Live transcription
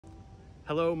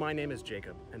Hello, my name is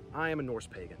Jacob, and I am a Norse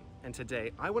Pagan, and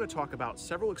today I want to talk about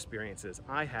several experiences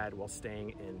I had while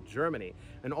staying in Germany,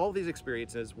 and all these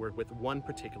experiences were with one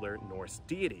particular Norse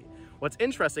deity. What's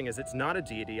interesting is it's not a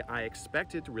deity I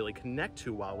expected to really connect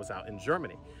to while I was out in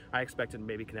Germany. I expected to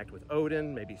maybe connect with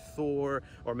Odin, maybe Thor,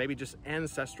 or maybe just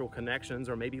ancestral connections,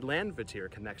 or maybe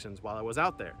Landvatir connections while I was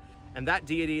out there. And that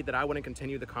deity that I want to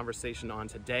continue the conversation on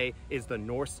today is the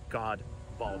Norse God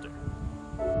Baldr.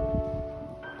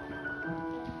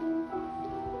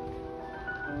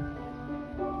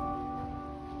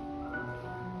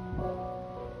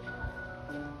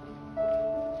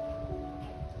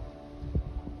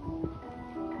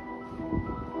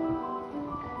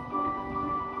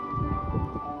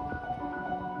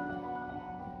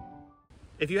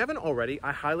 If you haven't already,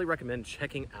 I highly recommend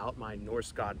checking out my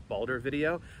Norse God Baldr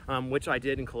video, which I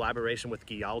did in collaboration with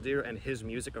Gjaldir and his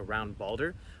music around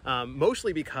Baldr,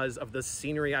 mostly because of the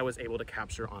scenery I was able to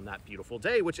capture on that beautiful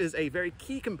day, which is a very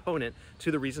key component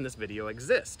to the reason this video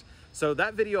exists. So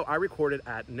that video I recorded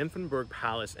at Nymphenburg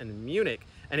Palace in Munich,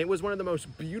 and it was one of the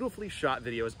most beautifully shot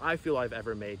videos I feel I've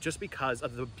ever made, just because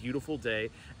of the beautiful day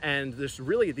and just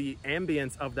really the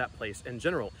ambience of that place in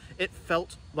general. It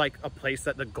felt like a place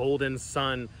that the golden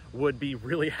sun would be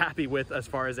really happy with as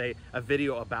far as a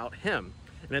video about him.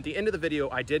 And at the end of the video,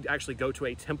 I did actually go to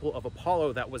a temple of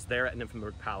Apollo that was there at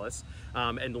Nymphenburg Palace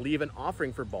and leave an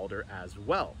offering for Baldr as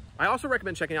well. I also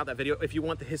recommend checking out that video if you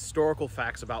want the historical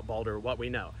facts about Baldr, what we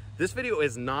know. This video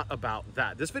is not about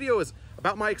that. This video is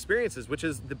about my experiences, which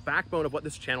is the backbone of what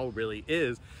this channel really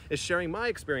is sharing my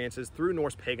experiences through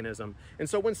Norse paganism. And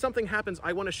so when something happens,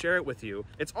 I want to share it with you.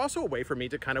 It's also a way for me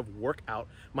to kind of work out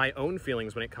my own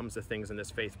feelings when it comes to things in this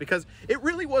faith, because it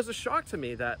really was a shock to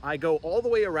me that I go all the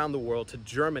way around the world to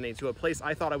Germany, to a place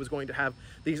I thought I was going to have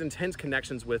these intense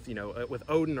connections with, with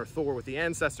Odin or Thor, with the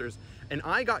ancestors, and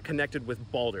I got connected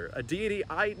with Baldr, a deity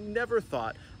I never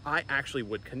thought I actually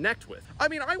would connect with. I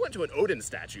mean, I went to an Odin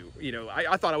statue,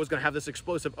 I thought I was gonna have this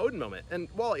explosive Odin moment. And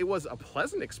while it was a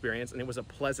pleasant experience and it was a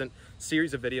pleasant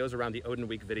series of videos around the Odin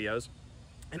Week videos,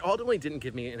 it ultimately didn't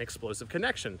give me an explosive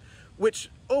connection, which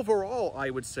overall,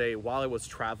 I would say, while I was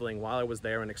traveling, while I was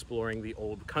there and exploring the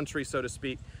old country, so to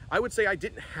speak, I would say I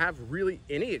didn't have really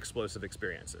any explosive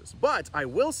experiences. But I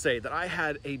will say that I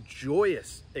had a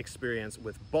joyous experience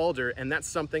with Baldr, and that's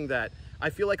something that I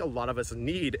feel like a lot of us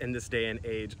need in this day and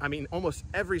age. I mean, almost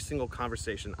every single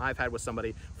conversation I've had with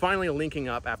somebody finally linking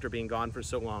up after being gone for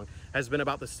so long has been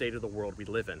about the state of the world we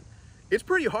live in. It's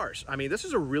pretty harsh. I mean, this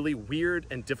is a really weird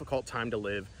and difficult time to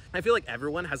live. I feel like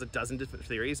everyone has a dozen different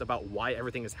theories about why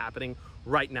everything is happening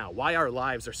right now, why our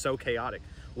lives are so chaotic,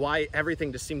 why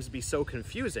everything just seems to be so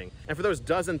confusing. And for those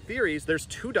dozen theories, there's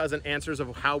 24 answers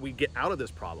of how we get out of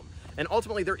this problem. And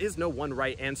ultimately, there is no one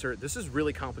right answer. This is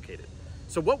really complicated.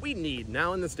 So what we need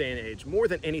now in this day and age, more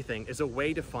than anything, is a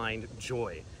way to find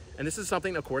joy. And this is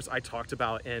something, of course, I talked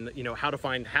about in, how to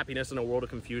find happiness in a world of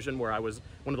confusion, where I was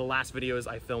one of the last videos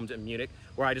I filmed in Munich,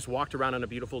 where I just walked around on a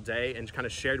beautiful day and kind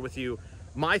of shared with you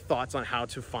my thoughts on how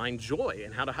to find joy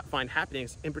and how to find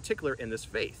happiness, in particular in this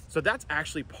faith. So that's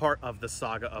actually part of the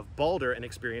saga of Baldr and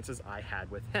experiences I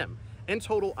had with him. In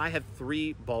total, I had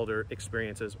 3 Baldr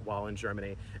experiences while in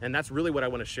Germany, and that's really what I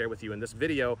want to share with you in this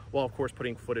video, while of course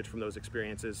putting footage from those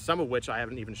experiences, some of which I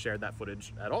haven't even shared that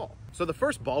footage at all. So the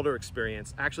first Baldr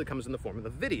experience actually comes in the form of a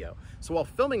video. So while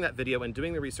filming that video and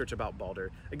doing the research about Baldr,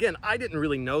 again, I didn't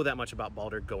really know that much about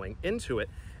Baldr going into it,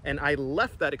 and I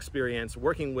left that experience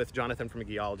working with Jonathan from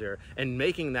Gjaldir and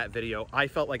making that video. I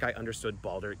felt like I understood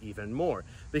Baldr even more,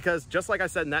 because just like I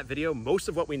said in that video, most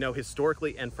of what we know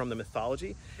historically and from the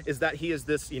mythology is that he is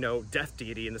this, death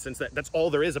deity, in the sense that that's all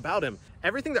there is about him.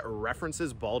 Everything that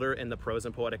references Baldr in the Prose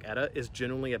and Poetic Edda is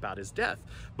generally about his death.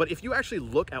 But if you actually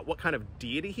look at what kind of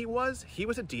deity he was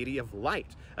a deity of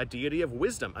light, a deity of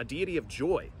wisdom, a deity of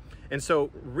joy. And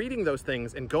so reading those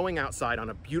things and going outside on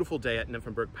a beautiful day at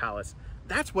Nymphenburg Palace,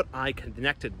 that's what I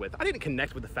connected with. I didn't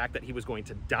connect with the fact that he was going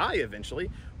to die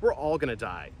eventually. We're all gonna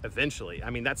die eventually. I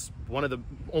mean, that's one of the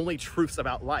only truths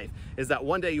about life, is that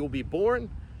one day you'll be born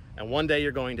and one day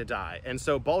you're going to die. And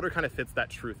so Baldr kind of fits that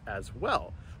truth as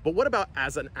well. But what about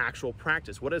as an actual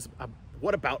practice? What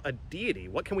about a deity?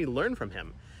 What can we learn from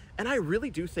him? And I really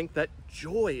do think that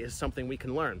joy is something we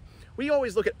can learn. We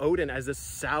always look at Odin as this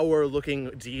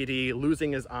sour-looking deity,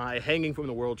 losing his eye, hanging from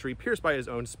the world tree, pierced by his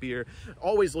own spear,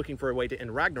 always looking for a way to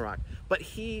end Ragnarok. But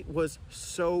he was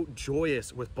so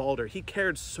joyous with Baldr. He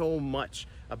cared so much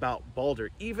about Baldr.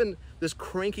 Even this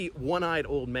cranky, one-eyed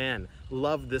old man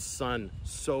loved this son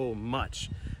so much.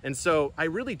 And so I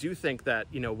really do think that,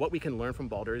 what we can learn from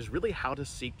Baldr is really how to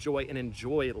seek joy and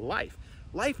enjoy life.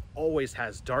 life always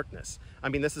has darkness. I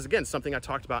mean, this is again something I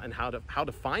talked about in how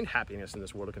to find happiness in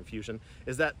this world of confusion,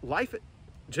 is that life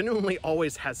genuinely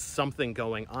always has something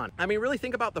going on. I mean, really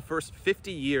think about the first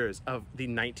 50 years of the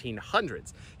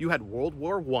 1900s. You had World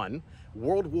War I,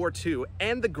 World War II,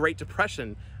 and the Great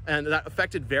Depression, and that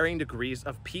affected varying degrees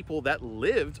of people that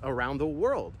lived around the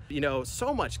world. You know,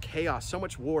 so much chaos, so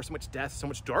much war, so much death, so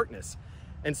much darkness.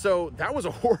 And so that was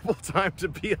a horrible time to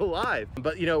be alive.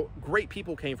 But, you know, great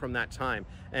people came from that time,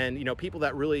 and, you know, people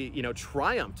that really, you know,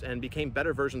 triumphed and became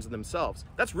better versions of themselves.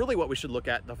 That's really what we should look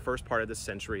at the first part of this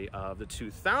century of the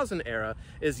 2000 era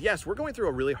is, yes, we're going through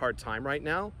a really hard time right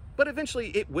now, but eventually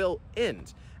it will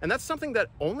end. And that's something that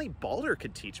only Baldr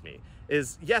could teach me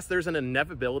is, yes, there's an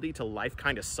inevitability to life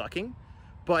kind of sucking,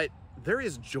 but there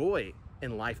is joy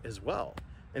in life as well.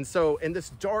 And so in this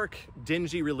dark,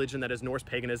 dingy religion that is Norse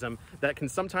paganism that can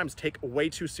sometimes take way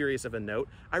too serious of a note,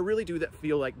 I really do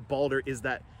feel like Baldr is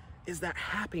that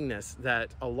happiness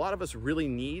that a lot of us really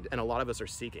need and a lot of us are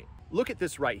seeking. Look at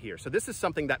this right here. So this is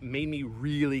something that made me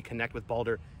really connect with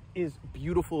Baldr, is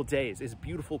beautiful days, is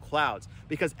beautiful clouds,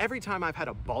 because every time I've had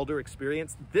a Baldr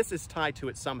experience, this is tied to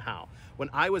it somehow. When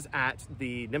I was at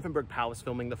the Nymphenburg Palace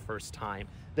filming the first time,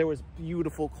 there was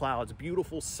beautiful clouds,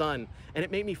 beautiful sun, and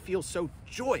it made me feel so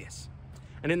joyous.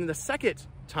 And then the second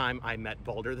time I met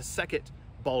Baldr, the second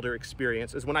Baldr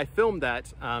experience, is when I filmed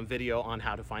that video on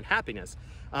how to find happiness.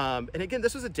 And again,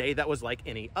 this was a day that was like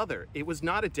any other. It was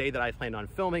not a day that I planned on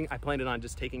filming. I planned on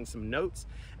just taking some notes.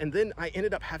 And then I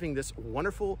ended up having this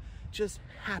wonderful, just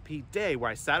happy day where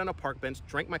I sat on a park bench,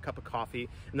 drank my cup of coffee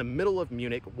in the middle of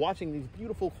Munich, watching these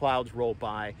beautiful clouds roll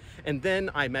by. And then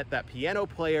I met that piano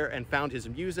player and found his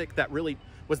music that really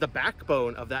was the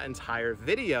backbone of that entire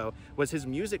video, was his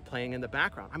music playing in the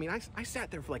background. I mean, I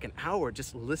sat there for like an hour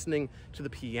just listening to the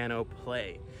piano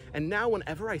play. And now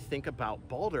whenever I think about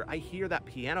Baldr, I hear that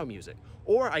piano music,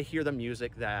 or I hear the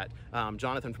music that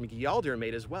Jonathan from Gjaldir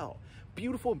made as well.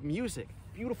 Beautiful music,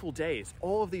 beautiful days.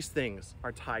 All of these things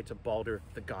are tied to Baldr,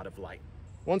 the god of light.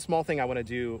 One small thing I want to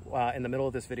do in the middle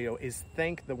of this video is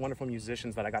thank the wonderful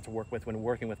musicians that I got to work with when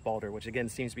working with Baldr, which again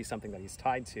seems to be something that he's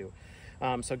tied to.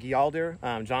 So Gjaldir,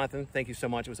 Jonathan, thank you so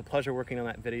much. It was a pleasure working on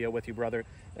that video with you, brother.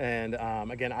 And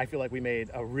again, I feel like we made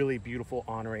a really beautiful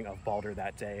honoring of Baldr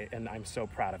that day, and I'm so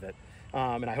proud of it.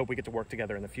 And I hope we get to work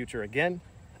together in the future again.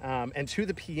 And to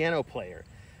the piano player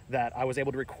that I was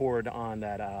able to record on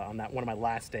that one of my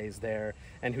last days there,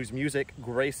 and whose music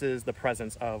graces the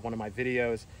presence of one of my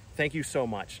videos, thank you so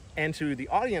much. And to the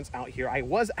audience out here, I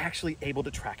was actually able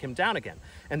to track him down again.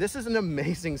 And this is an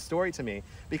amazing story to me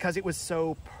because it was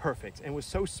so perfect and was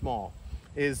so small.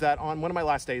 Is that on one of my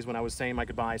last days when I was saying my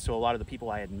goodbyes to a lot of the people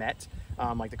I had met,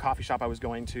 like the coffee shop I was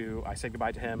going to, I said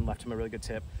goodbye to him, left him a really good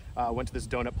tip, went to this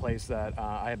donut place that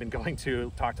I had been going to,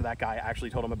 talk to that guy, actually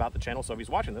told him about the channel, so if he's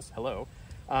watching this, hello.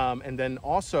 And then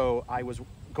also I was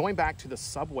going back to the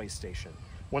subway station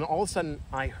when all of a sudden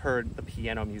I heard the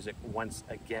piano music once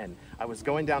again. I was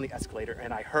going down the escalator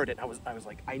and I heard it. I was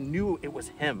like, I knew it was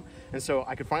him. And so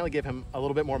I could finally give him a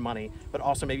little bit more money, but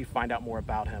also maybe find out more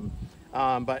about him.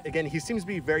 But again, he seems to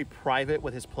be very private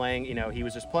with his playing. You know, he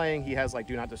was just playing. He has like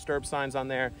do not disturb signs on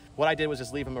there. What I did was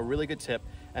just leave him a really good tip.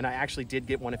 And I actually did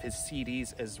get one of his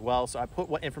CDs as well. So I put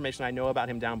what information I know about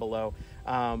him down below.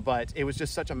 But it was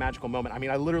just such a magical moment. I mean,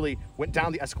 I literally went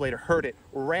down the escalator, heard it,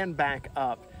 ran back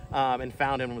up and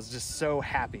found him and was just so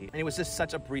happy. And it was just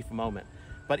such a brief moment.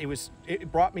 But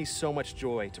it brought me so much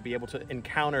joy to be able to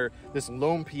encounter this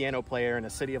lone piano player in a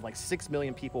city of like 6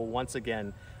 million people once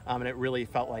again. And it really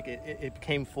felt like it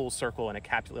came full circle and it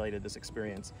encapsulated this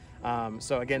experience.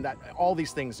 So again, all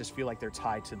these things just feel like they're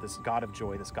tied to this God of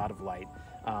joy, this God of light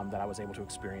that I was able to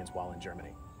experience while in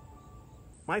Germany.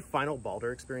 My final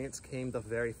Baldr experience came the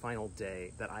very final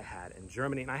day that I had in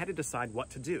Germany, and I had to decide what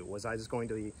to do. Was I just going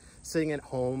to be sitting at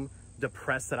home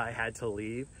depressed that I had to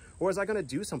leave, or was I going to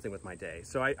do something with my day?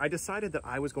 So I decided that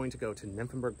I was going to go to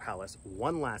Nymphenburg Palace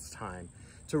one last time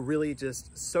to really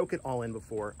just soak it all in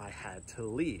before I had to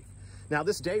leave. Now,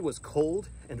 this day was cold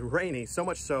and rainy, so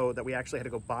much so that we actually had to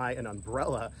go buy an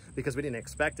umbrella because we didn't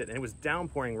expect it. And it was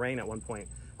downpouring rain at one point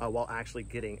while actually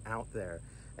getting out there.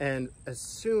 And as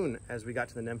soon as we got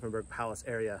to the Nymphenburg Palace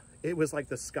area, it was like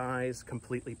the skies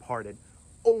completely parted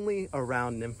only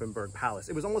around Nymphenburg Palace.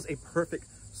 It was almost a perfect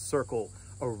circle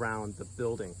around the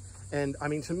building. And I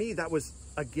mean, to me, that was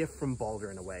a gift from Baldr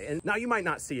in a way. And now you might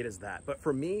not see it as that, but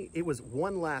for me, it was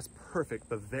one last perfect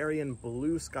Bavarian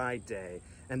blue sky day.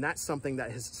 And that's something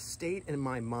that has stayed in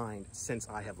my mind since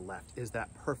I have left, is that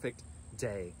perfect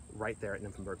day right there at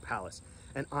Nymphenburg Palace.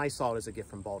 And I saw it as a gift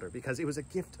from Baldr because it was a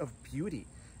gift of beauty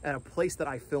at a place that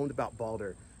I filmed about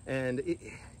Baldr. And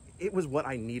it was what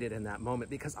I needed in that moment,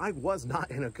 because I was not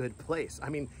in a good place. I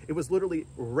mean, it was literally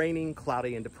raining,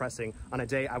 cloudy, and depressing on a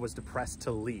day I was depressed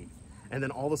to leave. And then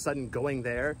all of a sudden going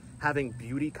there, having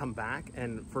beauty come back,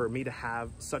 and for me to have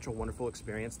such a wonderful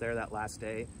experience there that last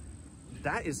day,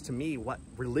 that is to me what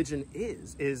religion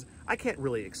is I can't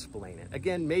really explain it.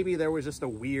 Again, maybe there was just a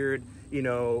weird, you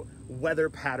know, weather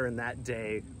pattern that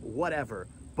day, whatever.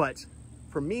 But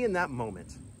for me in that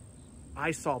moment,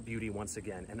 I saw beauty once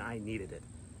again, and I needed it.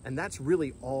 And that's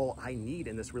really all I need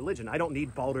in this religion. I don't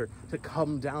need Baldr to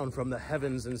come down from the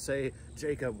heavens and say,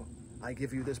 Jacob, I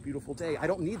give you this beautiful day. I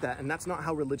don't need that, and that's not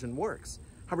how religion works.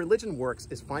 How religion works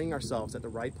is finding ourselves at the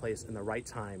right place in the right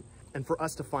time, and for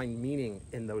us to find meaning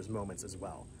in those moments as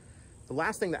well. The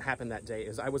last thing that happened that day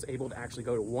is I was able to actually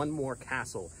go to one more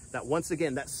castle that, once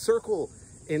again, that circle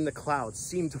in the clouds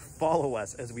seemed to follow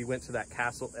us as we went to that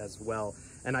castle as well.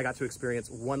 And I got to experience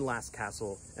one last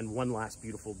castle and one last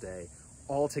beautiful day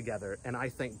all together. And I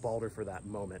thank Baldr for that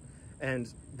moment.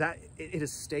 And that it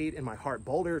has stayed in my heart.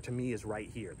 Baldr to me is right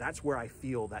here. That's where I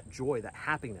feel that joy, that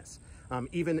happiness.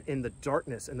 Even in the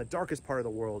darkness, in the darkest part of the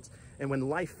world, and when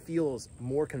life feels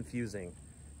more confusing,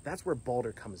 that's where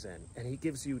Baldr comes in, and he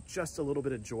gives you just a little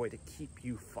bit of joy to keep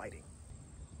you fighting.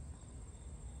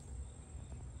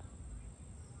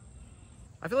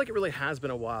 I feel like it really has been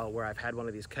a while where I've had one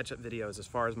of these catch-up videos as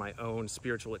far as my own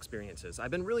spiritual experiences. I've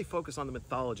been really focused on the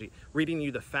mythology, reading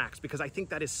you the facts, because I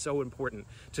think that is so important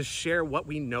to share what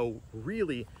we know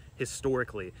really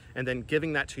historically, and then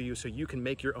giving that to you so you can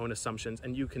make your own assumptions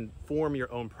and you can form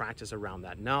your own practice around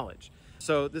that knowledge.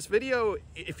 So this video,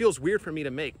 it feels weird for me to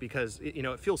make because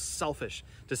it feels selfish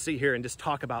to sit here and just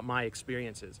talk about my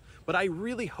experiences. But I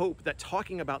really hope that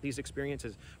talking about these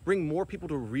experiences bring more people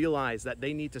to realize that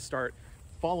they need to start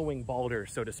following Baldr,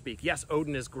 so to speak. Yes,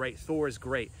 Odin is great, Thor is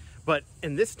great, but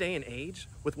in this day and age,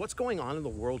 with what's going on in the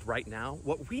world right now,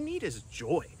 what we need is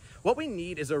joy. What we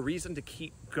need is a reason to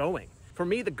keep going. For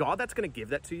me, the God that's going to give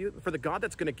that to you, for the God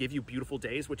that's going to give you beautiful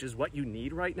days, which is what you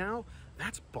need right now,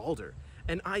 that's Baldr.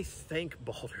 And I thank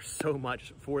Baldr so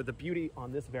much for the beauty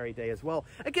on this very day as well.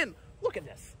 Again, look at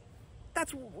this.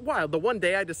 That's wild. The one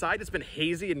day I decide it's been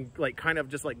hazy and kind of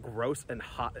just gross and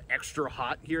hot, extra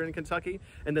hot here in Kentucky.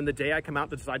 And then the day I come out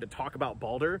to decide to talk about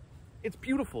Baldr, it's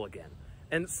beautiful again.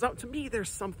 And so to me, there's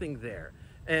something there.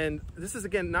 And this is,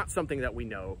 again, not something that we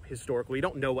know historically. We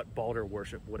don't know what Baldr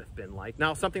worship would have been like.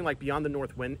 Now, something like Beyond the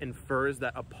North Wind infers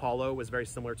that Apollo was very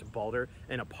similar to Baldr,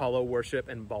 and Apollo worship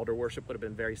and Baldr worship would have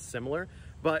been very similar.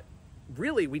 But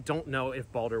really, we don't know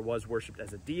if Baldr was worshipped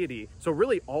as a deity. So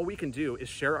really, all we can do is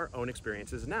share our own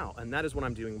experiences now. And that is what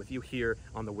I'm doing with you here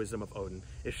on the Wisdom of Odin,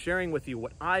 is sharing with you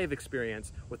what I have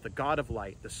experienced with the god of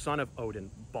light, the son of Odin,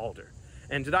 Baldr.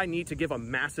 And did I need to give a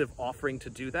massive offering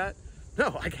to do that?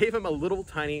 No, I gave him a little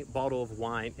tiny bottle of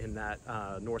wine in that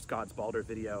Norse God Baldr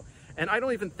video. And I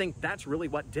don't even think that's really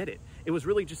what did it. It was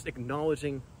really just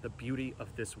acknowledging the beauty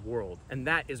of this world. And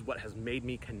that is what has made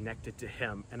me connected to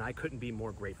him. And I couldn't be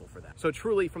more grateful for that. So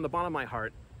truly, from the bottom of my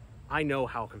heart, I know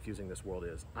how confusing this world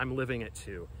is. I'm living it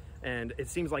too. And it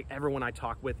seems like everyone I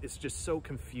talk with is just so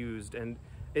confused and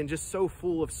just so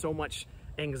full of so much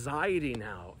anxiety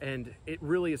now, and it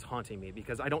really is haunting me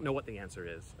because I don't know what the answer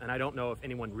is, and I don't know if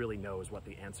anyone really knows what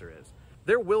the answer is.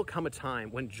 There will come a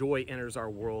time when joy enters our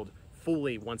world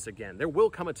fully once again. There will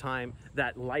come a time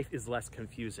that life is less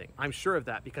confusing. I'm sure of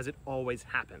that because it always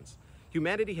happens.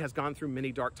 Humanity has gone through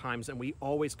many dark times, and we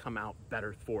always come out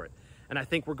better for it. And I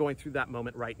think we're going through that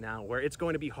moment right now where it's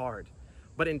going to be hard.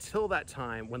 But until that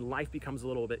time, when life becomes a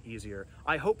little bit easier,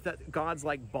 I hope that gods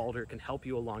like Baldr can help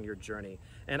you along your journey.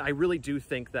 And I really do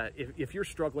think that if you're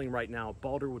struggling right now,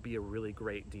 Baldr would be a really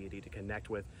great deity to connect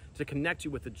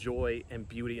you with the joy and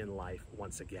beauty in life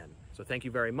once again. So thank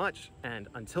you very much, and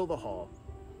until the hall,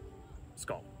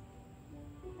 Skull.